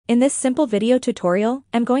In this simple video tutorial,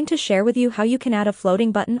 I'm going to share with you how you can add a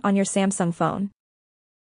floating button on your Samsung phone.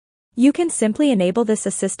 You can simply enable this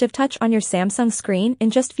assistive touch on your Samsung screen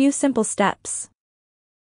in just few simple steps.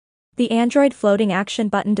 The Android floating action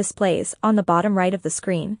button displays on the bottom right of the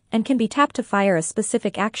screen and can be tapped to fire a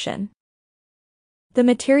specific action. The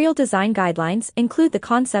material design guidelines include the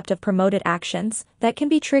concept of promoted actions that can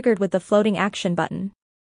be triggered with the floating action button.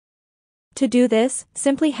 To do this,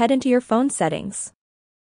 simply head into your phone settings.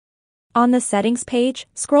 On the settings page,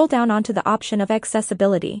 scroll down onto the option of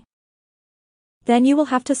accessibility. Then you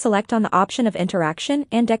will have to select on the option of interaction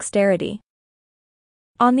and dexterity.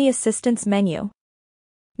 On the assistance menu,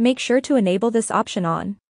 make sure to enable this option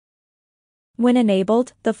on. When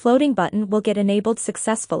enabled, the floating button will get enabled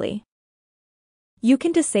successfully. You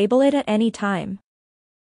can disable it at any time.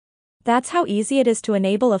 That's how easy it is to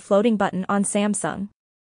enable a floating button on Samsung.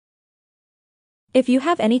 If you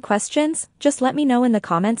have any questions, just let me know in the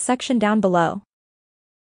comments section down below.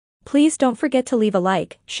 Please don't forget to leave a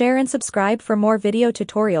like, share and subscribe for more video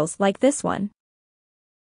tutorials like this one.